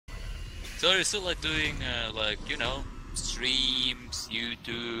So are you still like doing like, you know, streams,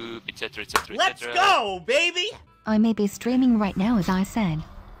 YouTube, etc, etc, etc? Let's go, baby! I may be streaming right now, as I said.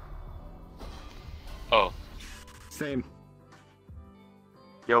 Oh. Same.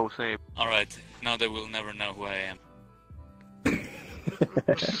 Yo, same. Alright, now they will never know who I am.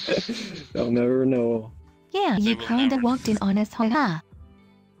 They'll never know. Yeah, you kinda walked in on us, haha.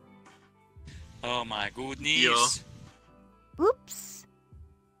 Oh my goodness. Yeah. Oops.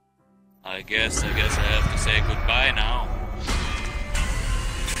 I guess I have to say goodbye now.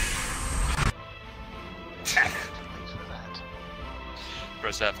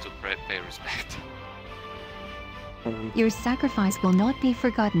 First I have to pay respect. Your sacrifice will not be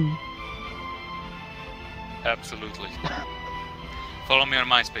forgotten. Absolutely. Follow me on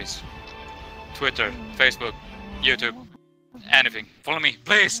MySpace, Twitter, Facebook, YouTube, anything. Follow me,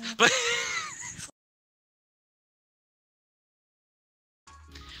 please, please.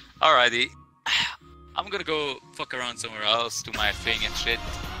 Alrighty, I'm gonna go fuck around somewhere else, do my thing and shit.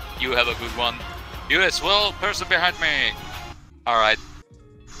 You have a good one. You as well, person behind me. Alright.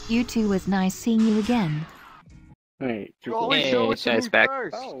 You too, was nice seeing you again. Hey, Shai's back.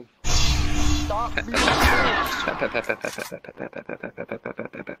 Oh. Stop me.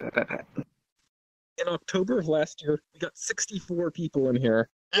 In October of last year, we got 64 people in here.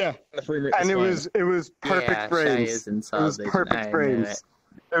 Yeah, and it was perfect frames. It was perfect frames.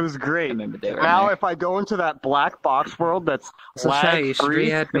 It was great. Now, if I go into that black box world that's lag free,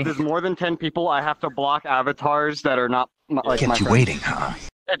 if there's more than 10 people, I have to block avatars that are not like Kept my you friends. waiting, huh?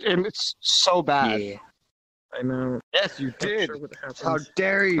 It's so bad. Yeah. I know. Yes, you did. Sure what happens. How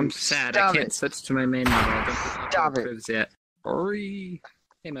dare you? I'm sad. Stop I can't it. switch to my main mode. I don't think Stop it. approves yet. Hurry.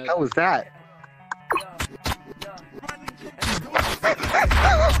 Hey, mode. How was that?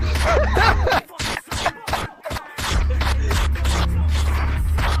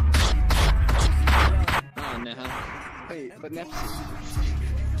 Oh no. Wait, but next,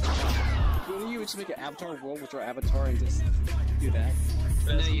 couldn't you just make an avatar world with your avatar and just do that?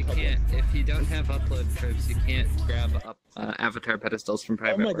 No, you can't. If you don't have upload proofs, you can't grab up avatar pedestals from Oh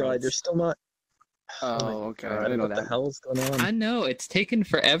private my god, worlds. you're still not. Oh, okay. I didn't know what that. the hell is going on? I know, it's taken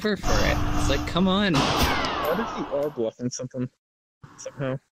forever for it. It's like, come on. What if you are bluffing something?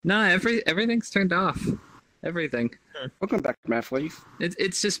 Somehow. No, everything's turned off. Everything. Welcome back, Math Leaf.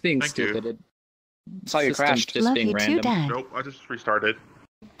 It's just being Thank you. stupid. Saw you System's crashed. just Love being you too, random. Dad. Nope, I just restarted.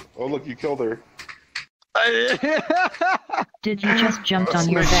 Oh look, you killed her. Did you just jump Let's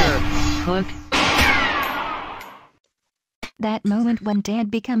on your make bed, Hook? That moment when Dad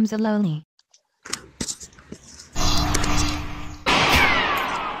becomes a loli.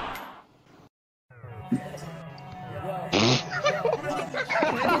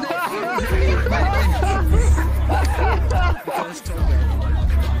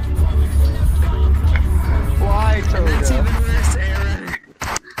 Why, That's Toga? even worse, Aaron.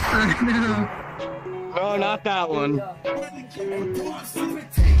 Oh no. No, not that one.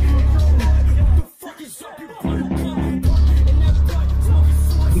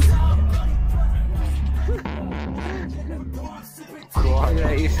 Oh,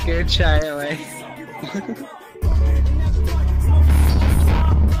 yeah, you scared Shai away.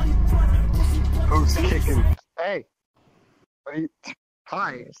 Who's kicking? Hey. What are you...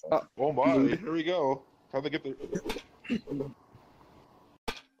 Hi. Oh my, here we go. How'd they get there?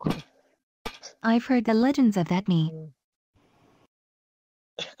 I've heard the legends of that me.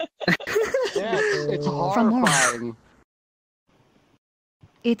 Yeah, it's From more. horrifying.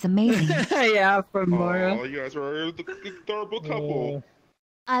 It's amazing. Yeah, from Mora. Oh, you guys are a adorable couple.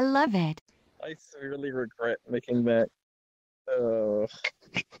 I love it. I severely regret making that.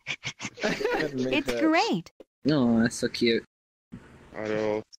 It's great. Oh, that's so cute. I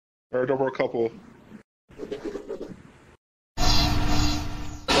know. They're a adorable couple.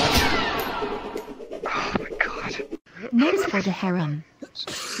 Oh my god. Next for the harem. Yes,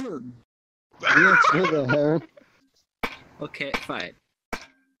 for the hair. Okay, fine.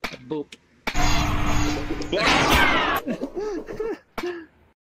 Boop.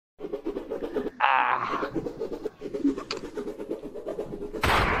 Ah.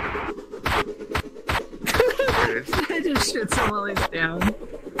 I just shit some lollies down.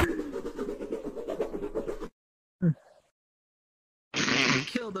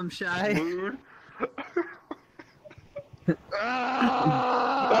 Killed him, Shai. Mood.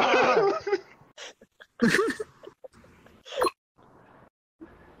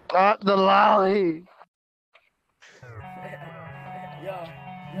 Not the lolly.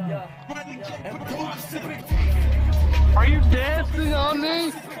 Are you dancing on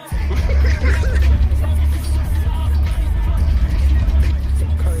me?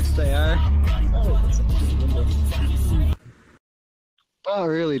 Of course they are. Oh,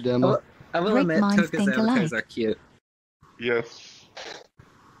 really, demo? I will Great admit, minds Toka's think avatars alike. are cute. Yes.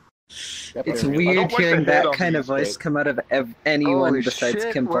 It's I don't weird like the hearing head that on kind of these, voice but- come out of anyone Holy besides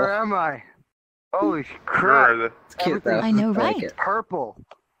shit, Kimple. where am I? Holy crap. You're the- It's cute though. I know, like right? it. Purple.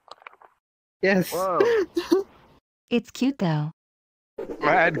 Yes. Whoa. It's cute though.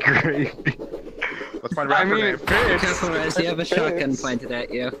 Mad great. That's my I rapper mean, name. it Be fits. careful, Rez. You have a shotgun Fits. pointed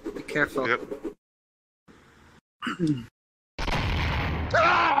at you. Be careful. Yep.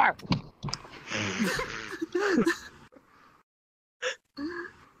 Ah!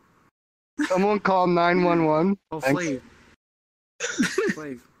 Someone call 911. Oh, Thanks. Flav.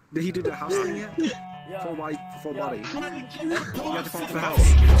 Flav. Did he do the house thing yet? Yeah. Full body. You have to fall to the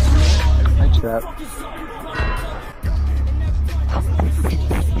house. Hi, chat.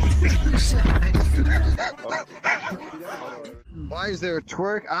 Why is there a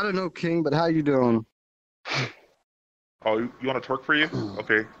twerk? I don't know, King, but how you doing? Oh, you want a twerk for you?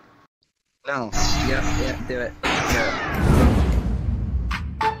 Okay. No. Yeah, do it.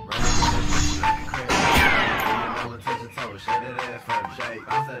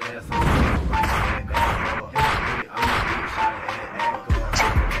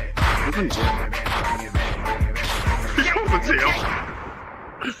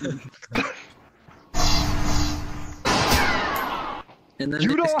 And then You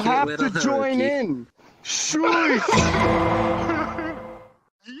this don't cute have little to join Haruki. in. Shush!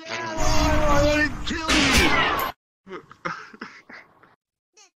 Yeah, kill me.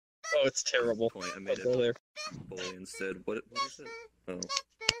 Oh, it's terrible. Point. I made Go there. bully instead. What is it? Oh.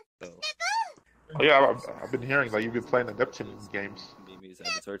 Oh yeah, I've been hearing that you've been playing the Neptune games. Mimi's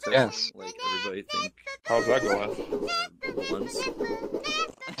avatar testing. Yes. Like everybody think. How's that going? The ones.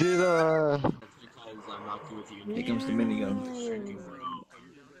 Did Here comes the minigun.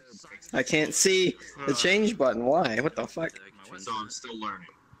 I can't see the change button. Why? What the fuck? So I'm still learning.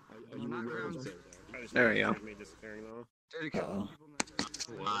 There we go.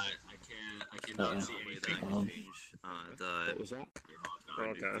 I cannot see any way that I can change the. was that?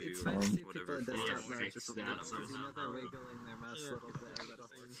 Okay. It's fine to see people Whatever. in desktop now, Yeah, just fix there's that. another wiggling their mouse a little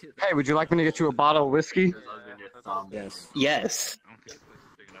bit. hey, would you like me to get you a bottle of whiskey? Yes. Yes.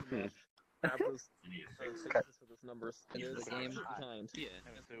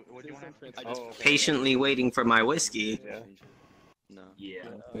 Patiently waiting for my whiskey. No. Yeah.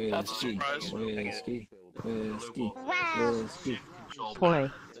 Whiskey. Whiskey. Whiskey. Whiskey.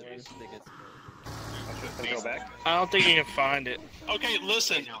 Boy. I don't think you can find it. Okay,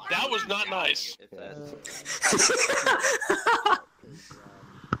 listen, that was not nice.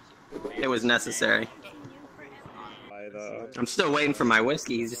 It was necessary. I'm still waiting for my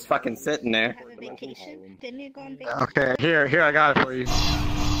whiskey. He's just fucking sitting there. Vacation? Didn't you go on vacation? Okay, here, I got it for you.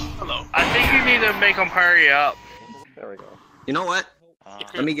 Hello. I think you need to make them hurry up. There we go. You know what?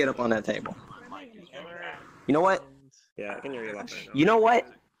 Let me get up on that table. You know what? Yeah, I can hear you left right now. You know what?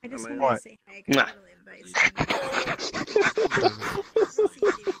 I just Am I- wanted to say hi. I got a little invite.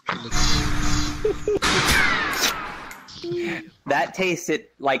 That tasted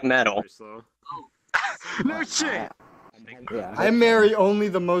like metal. Slow. No shit! Yeah. marry only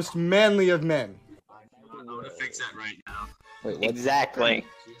the most manly of men. I'm gonna fix that right now. Wait, what? Exactly.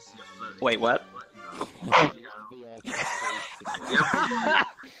 Wait, what?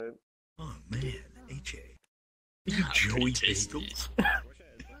 Oh man, AJ. You Joey Bagels?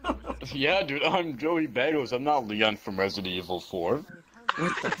 Yeah, dude, I'm Joey Bagels. I'm not Leon from Resident Evil 4.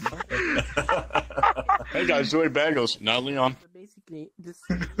 What the fuck? Hey guys, Joey Bagels, not Leon. Basically, this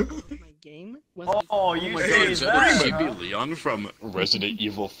my game was. Oh my god, that should be Leon from Resident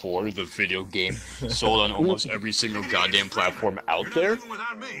Evil 4, the video game, sold on almost every single goddamn platform out there.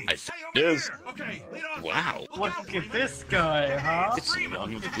 I think it is. Wow. Look at this guy, huh? It's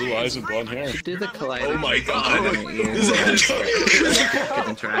Leon with blue eyes and blonde hair. Do the collider. Oh my god. Could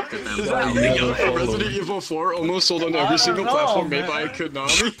interact with them. Is that Leon from Resident Evil 4 almost sold on every single platform made by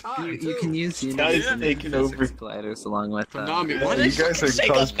Konami? You can use Guys taking over. colliders along with Konami, what You is guys are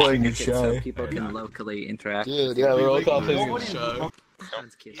cosplaying as so Shy. people can locally interact. Dude, yeah, we're all cosplaying as Shai.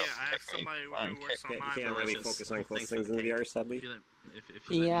 Sounds cute. Yeah, I have somebody who works on You my can't really focus on close things in VR, sadly.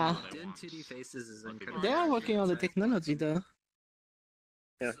 Yeah. Doing 2D faces is incredible. They are working on the technology though.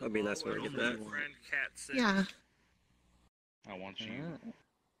 Yeah, that'd be nice when we get that. Yeah. I want you.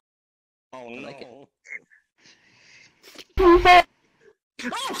 Oh no.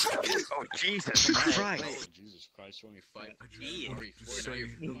 Oh, Jesus Christ. Jesus Christ, you're only 5'4", you're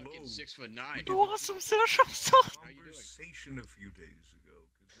fucking 6'9". Awesome, Sergio. Conversation a few days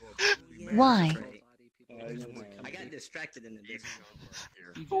ago. Why? I got distracted in the Discord.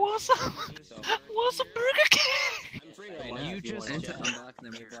 What's a Burger King? You just unblock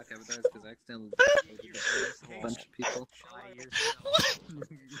and then reblock avatars because I accidentally deleted a bunch of people.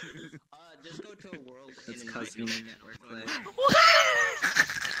 Just go to a world. It's causing me network lag.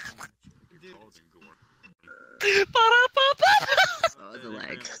 Oh, the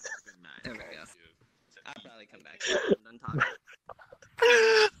lag. There we go. I'll probably come back. I'm done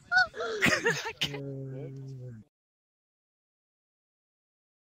talking.